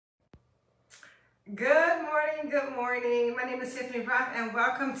Good morning, good morning. My name is Tiffany and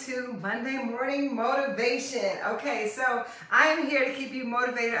welcome to Monday Morning Motivation. Okay, so I am here to keep you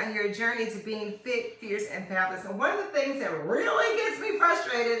motivated on your journey to being fit, fierce, and fabulous. And one of the things that really gets me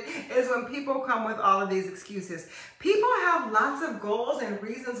frustrated is when people come with all of these excuses. People have lots of goals and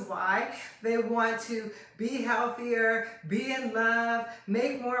reasons why they want to be healthier, be in love,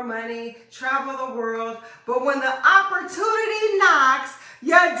 make more money, travel the world. But when the opportunity knocks,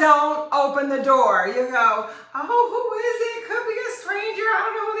 you don't open the door. You go, oh, who is it? Could be a stranger. I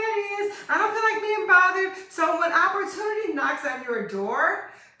don't know who that is. I don't feel like being bothered. So when opportunity knocks on your door,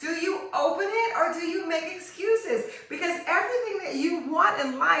 do you open it or do you make excuses? Because everything that you want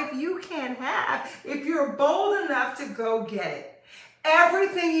in life, you can have if you're bold enough to go get it.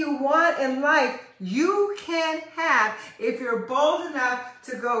 Everything you want in life, you can have if you're bold enough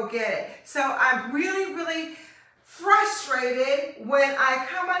to go get it. So I'm really frustrated when I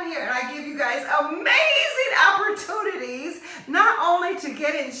come on here and I give you guys amazing opportunities, not only to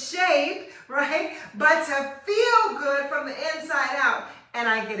get in shape, right, but to feel good from the inside out, and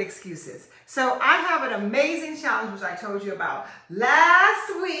I get excuses. So I have an amazing challenge, which I told you about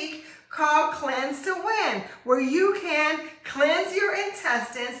last week, called Cleanse to Win, where you can cleanse your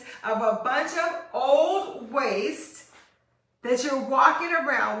intestines of a bunch of old waste that you're walking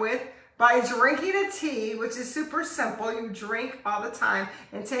around with by drinking a tea, which is super simple. You drink all the time,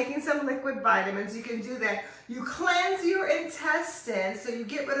 and taking some liquid vitamins. You can do that. You cleanse your intestines, so you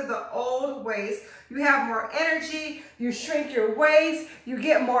get rid of the old waste. You have more energy, you shrink your waist, you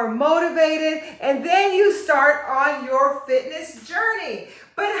get more motivated, and then you start on your fitness journey.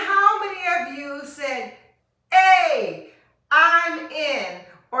 But how many of you said, hey, I'm in?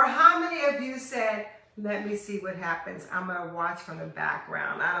 Or how many of you said, let me see what happens. I'm going to watch from the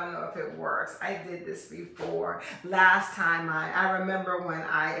background. I don't know if it works. I did this before. Last time I remember when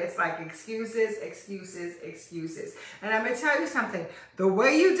it's like excuses. And I'm going to tell you something. The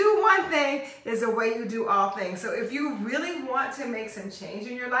way you do one thing is the way you do all things. So if you really want to make some change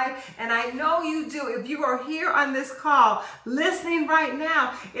in your life, and I know you do, if you are here on this call listening right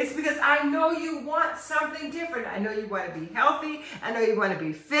now, it's because I know you want something different. I know you want to be healthy. I know you want to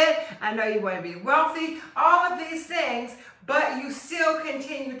be fit. I know you want to be wealthy. All of these things, but you still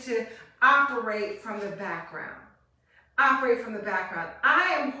continue to operate from the background. Operate from the background.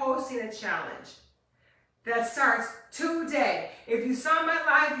 I am hosting a challenge that starts today. If you saw my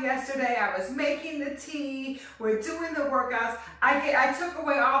live yesterday, I was making the tea, we're doing the workouts. I took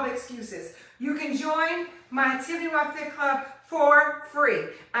away all the excuses. You can join my Tiffany Fit Club for free.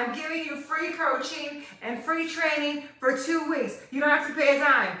 I'm giving you free coaching and free training for 2 weeks. You don't have to pay a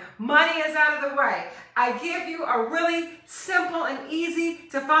dime. Money is out of the way. I give you a really simple and easy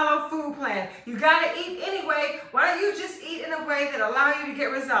to follow food plan. You gotta eat anyway. Why don't you just eat in a way that allows you to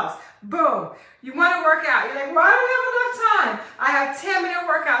get results? Boom. You want to work out. You're like, well, I don't have enough time. I have 10-minute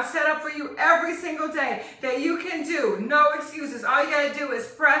workouts set up for you every single day that you can do. No excuses. All you got to do is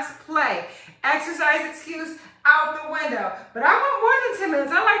press play. Exercise excuse out the window. But I want more than 10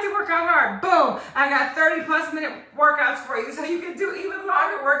 minutes. I like to work out hard. Boom. I got 30+ minute workouts for you. So you can do even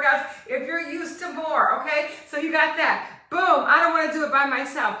longer workouts if you're used to more. Okay? So you got that. Boom, I don't want to do it by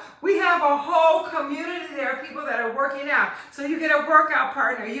myself. We have a whole community there of people that are working out. So you get a workout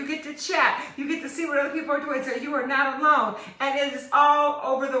partner, you get to chat, you get to see what other people are doing, so you are not alone. And it is all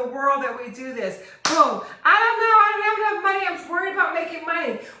over the world that we do this. Boom, I don't have enough money, I'm worried about making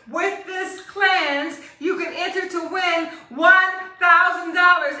money. With this cleanse, you can enter to win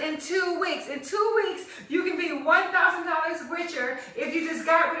 $1,000 in 2 weeks. In 2 weeks, you can be $1,000 richer if you just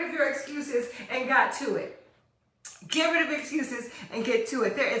got rid of your excuses and got to it. Get rid of excuses and get to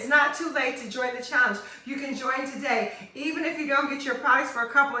it. It's not too late to join the challenge. You can join today. Even if you don't get your products for a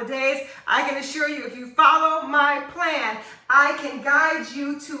couple of days, I can assure you, if you follow my plan, I can guide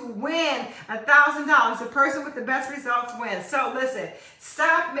you to win $1,000. The person with the best results wins. So listen,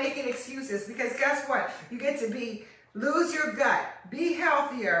 stop making excuses, because guess what? You get to lose your gut, be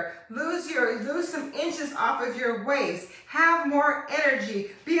healthier, lose some inches off of your waist, have more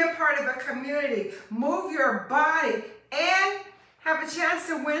energy, be a part of a community, move your body, and have a chance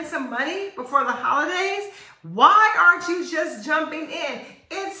to win some money before the holidays. Why aren't you just jumping in?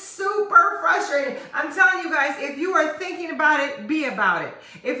 It's super frustrating. I'm telling you guys, if you are thinking about it, be about it.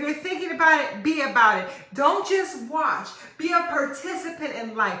 If you're thinking about it, be about it. Don't just watch. Be a participant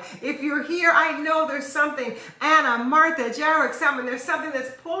in life. If you're here, I know there's something, Anna, Martha, Jarek, someone, there's something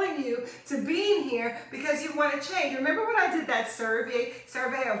that's pulling you to being here because you want to change. Remember when I did that survey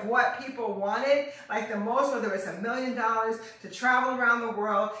of what people wanted? Like the most, whether it's $1 million to travel around the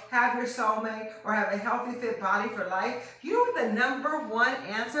world, have your soulmate, or have a healthy, fit body for life. You know what the #1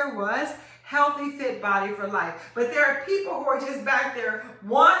 answer was? healthy, fit body for life. But there are people who are just back there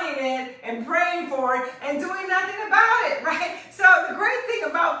wanting it and praying for it and doing nothing about it, right? So the great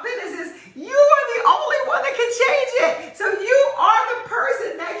thing about fitness is you are the only one that can change it. So you are the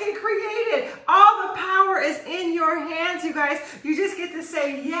person that can create it. All the power is in your hands, you guys. You just get to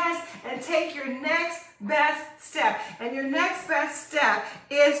say yes and take your next best step. And your next best step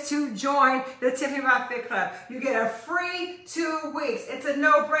is to join the Tiffany Roth Fit Club. You get a free 2 weeks. It's a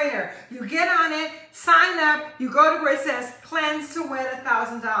no-brainer. You get on it, sign up, you go to where it says cleanse to win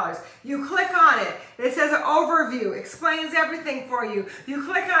 $1,000. You click on it. It says an overview, explains everything for you. You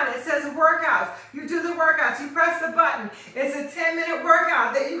click on it, it says workouts. You do the workouts, you press the button. It's a 10-minute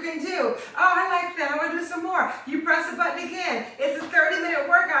workout that you can do. Oh, I like that, I want to do some more. You press the button again. It's a 30-minute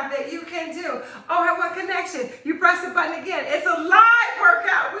workout that you can do. Oh, I want connection. You press the button again. It's a live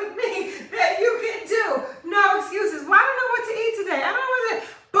workout with me that you can do. No excuses. Well, I don't know what to eat today. I don't know what to.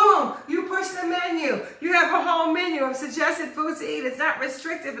 Boom, you push the menu. You have a whole menu of suggested foods to eat. It's not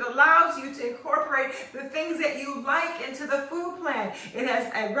restrictive. It allows you to incorporate the things that you like into the food plan. It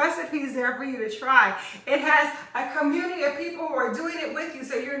has recipes there for you to try. It has a community of people who are doing it with you,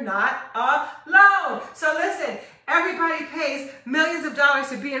 so you're not alone. So listen, everybody pays millions of dollars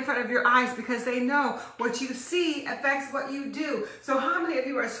to be in front of your eyes because they know what you see affects what you do. So how many of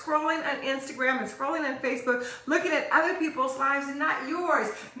you are scrolling on Instagram and scrolling on Facebook, looking at other people's lives and not yours?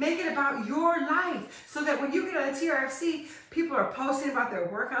 Make it about your life so that when you get on the TRFC, people are posting about their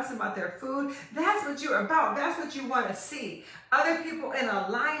workouts and about their food. That's what you're about. That's what you want to see. Other people in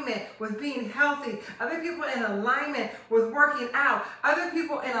alignment with being healthy. Other people in alignment with working out. Other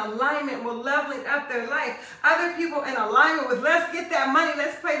people in alignment with leveling up their life. Other people in alignment with let's get that money,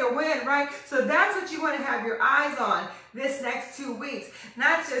 let's play to win, right? So that's what you want to have your eyes on this next 2 weeks.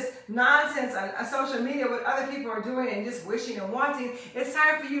 Not just nonsense on social media what other people are doing and just wishing and wanting. It's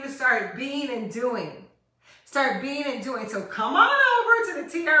time for you to start being and doing. Start being and doing. So come on over to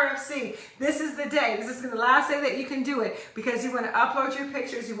the TRFC. This is the day. This is the last day that you can do it because you want to upload your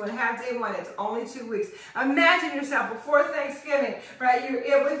pictures. You want to have day one. It's only 2 weeks. Imagine yourself before Thanksgiving, right?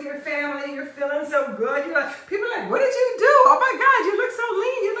 You're with your family. You're feeling so good. You're like, people are like, what did you do? Oh my God, you look so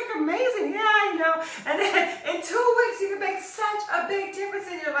lean. You look amazing. Yeah, you know. And then in 2 weeks, you can make such a big difference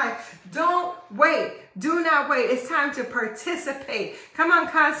in your life. Don't wait. Do not wait. It's time to participate. Come on,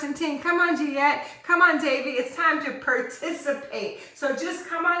 Constantine. Come on, Giette. Come on, Davey. It's time to participate. So just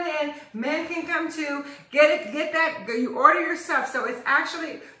come on in. Men can come too. Get that. You order your stuff. So it's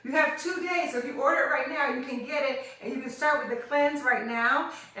actually, you have 2 days. So if you order it right now, you can get it and you can start with the cleanse right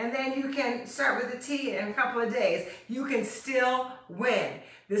now. And then you can start with the tea in a couple of days. You can still win.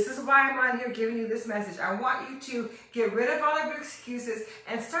 This is why I'm on here giving you this message. I want you to get rid of all of your excuses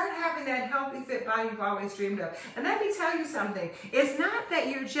and start having that healthy, fit body you've always dreamed of. And let me tell you something. It's not that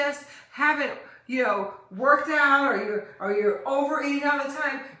you just haven't, worked out or you're overeating all the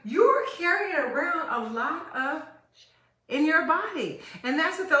time. You're carrying around a lot of in your body. And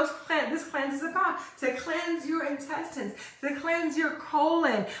that's what this cleanse is about. To cleanse your intestines, to cleanse your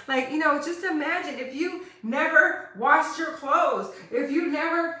colon. Like, just imagine if you never washed your clothes, if you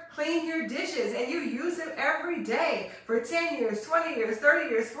never cleaned your dishes and you use them every day for 10 years, 20 years, 30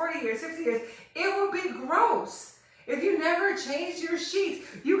 years, 40 years, 60 years, it will be gross. If you never change your sheets,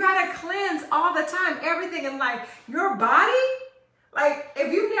 you gotta cleanse all the time, everything in life. Your body, like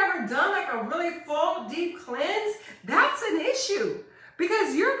if you've never done like a really full, deep cleanse, that's an issue.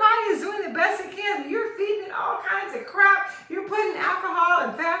 Because your body is doing the best it can. You're feeding it all kinds of crap. You're putting alcohol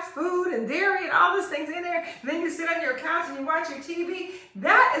and fast food and dairy and all those things in there. And then you sit on your couch and you watch your TV.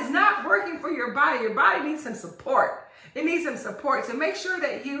 That is not working for your body. Your body needs some support. It needs some support. So make sure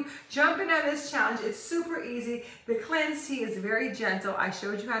that you jump in on this challenge. It's super easy. The cleanse tea is very gentle. I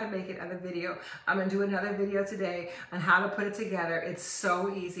showed you how to make it on the video. I'm going to do another video today on how to put it together. It's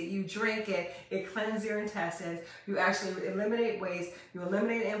so easy. You drink it. It cleanses your intestines. You actually eliminate waste. You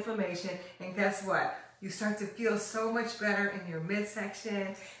eliminate inflammation. And guess what? You start to feel so much better in your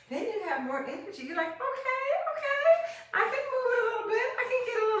midsection. Then you have more energy. You're like, okay, I can move it a little bit. I can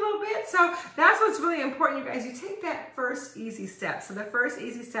get a little bit. So that's what's really important, you guys. You take that first easy step. So the first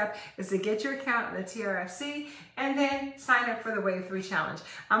easy step is to get your account on the TRFC and then sign up for the Wave 3 Challenge.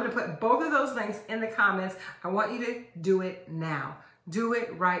 I'm going to put both of those links in the comments. I want you to do it now. Do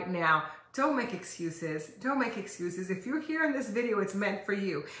it right now. don't make excuses. Don't make excuses. If you're here in this video, it's meant for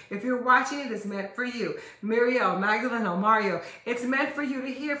you. If you're watching it, it's meant for you. Muriel, Magdalena, Mario, it's meant for you to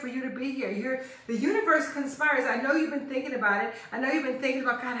hear, for you to be here. The universe conspires. I know you've been thinking about it. I know you've been thinking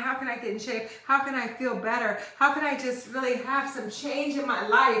about, God, how can I get in shape? How can I feel better? How can I just really have some change in my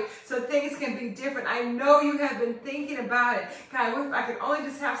life so things can be different? I know you have been thinking about it. God, if I could only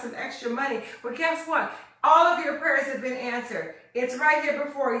just have some extra money. Well, guess what? All of your prayers have been answered. It's right here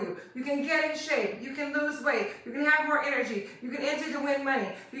before you. You can get in shape. You can lose weight. You can have more energy. You can enter to win money.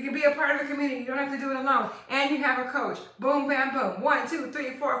 You can be a part of a community. You don't have to do it alone. And you have a coach. Boom, bam, boom. 1, 2, 3,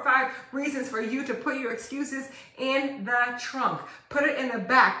 4, 5 reasons for you to put your excuses in the trunk. Put it in the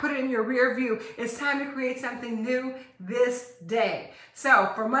back. Put it in your rear view. It's time to create something new this day.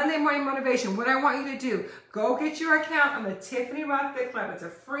 So for Monday Morning Motivation, what I want you to do, go get your account on the Tiffany Roth Fit Club. It's a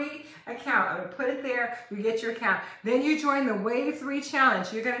free account. I'm going to put it there. You get your account. Then you join the Wave 3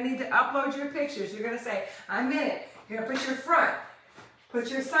 Challenge. You're going to need to upload your pictures. You're going to say, I'm in it. You're going to put your front, put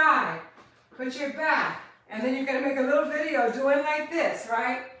your side, put your back, and then you're going to make a little video doing like this,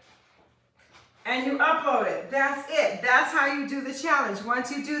 right? And you upload it. That's it. That's how you do the challenge.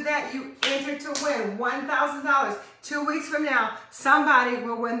 Once you do that, you enter to win $1,000. 2 weeks from now, somebody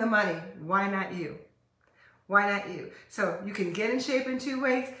will win the money. Why not you? Why not you? So you can get in shape in 2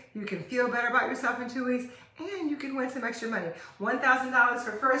 weeks. You can feel better about yourself in 2 weeks. And you can win some extra money. $1,000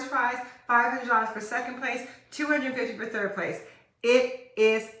 for first prize, $500 for second place, $250 for third place. It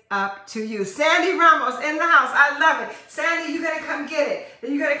is up to you. Sandy Ramos in the house. I love it. Sandy, you got to come get it.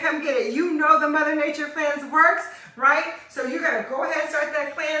 You got to come get it. You know the Mother Nature cleanse works, right? So you got to go ahead and start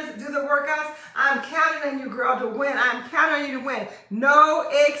that cleanse, do the workouts. I'm counting on you, girl, to win. I'm counting on you to win. No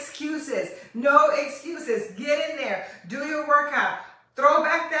excuses. No excuses. Get in there. Do your workout. Throw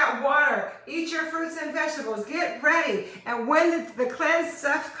back that water. Eat your fruits and vegetables. Get ready. And when the cleanse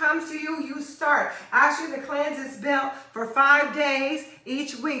stuff comes to you, you start. Actually, the cleanse is built for 5 days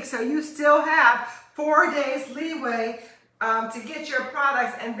each week. So you still have 4 days leeway to get your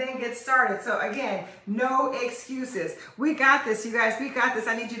products and then get started. So again, no excuses. We got this, you guys. We got this.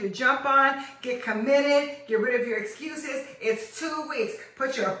 I need you to jump on, get committed, get rid of your excuses. It's 2 weeks.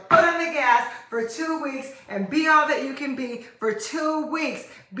 Put your foot on the gas for 2 weeks and be all that you can be for 2 weeks.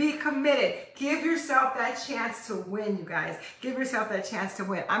 Be committed. Give yourself that chance to win, you guys. Give yourself that chance to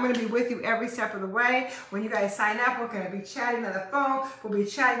win. I'm going to be with you every step of the way. When you guys sign up, we're going to be chatting on the phone. We'll be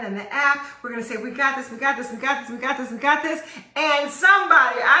chatting on the app. We're going to say, we got this, we got this, we got this, we got this, we got this. And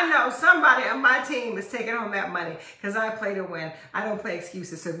somebody, I know somebody on my team is taking home that money because I play to win. I don't play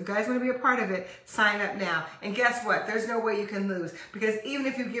excuses. So if you guys want to be a part of it, sign up now. And guess what? There's no way you can lose, because even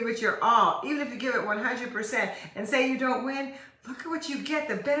if you give it your all, even if you give it 100% and say you don't win, look at what you get,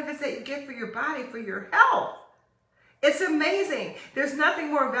 the benefits that you get for your body, for your health. It's amazing. There's nothing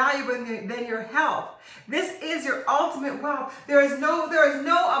more valuable than your health. This is your ultimate wealth. There is no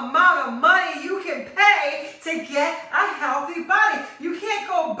amount of money you can pay to get a healthy body. You can't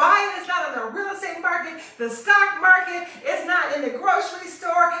go buy it. It's not in the real estate market, the stock market. It's not in the grocery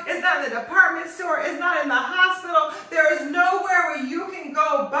store. It's not in the department store. It's not in the hospital. There is nowhere where you can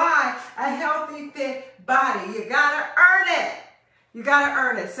go buy a healthy, fit body. You gotta earn it. You got to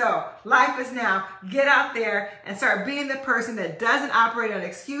earn it. So life is now. Get out there and start being the person that doesn't operate on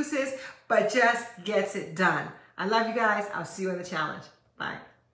excuses, but just gets it done. I love you guys. I'll see you in the challenge. Bye.